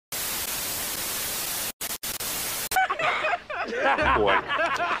Boy,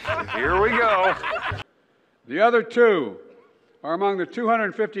 here we go. The other two are among the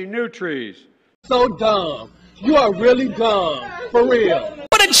 250 new trees. So dumb. You are really dumb. For real.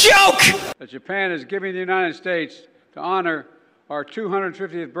 What a joke! That Japan is giving the United States to honor our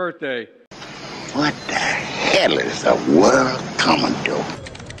 250th birthday. What the hell is the world coming to?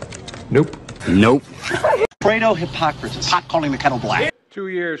 Nope. Fredo hypocrisy. Pot calling the kettle black. 2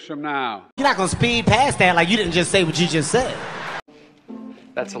 years from now. You're not gonna speed past that like you didn't just say what you just said.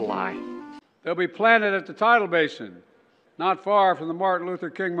 That's a lie. They'll be planted at the tidal basin, not far from the Martin Luther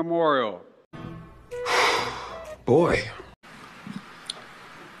King Memorial. Boy.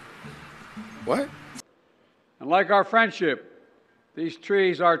 What? And like our friendship, these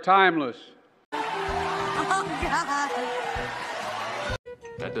trees are timeless.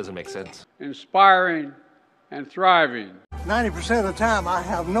 That doesn't make sense. Inspiring and thriving. 90% of the time, I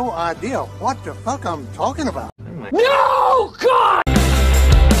have no idea what the fuck I'm talking about. No, God!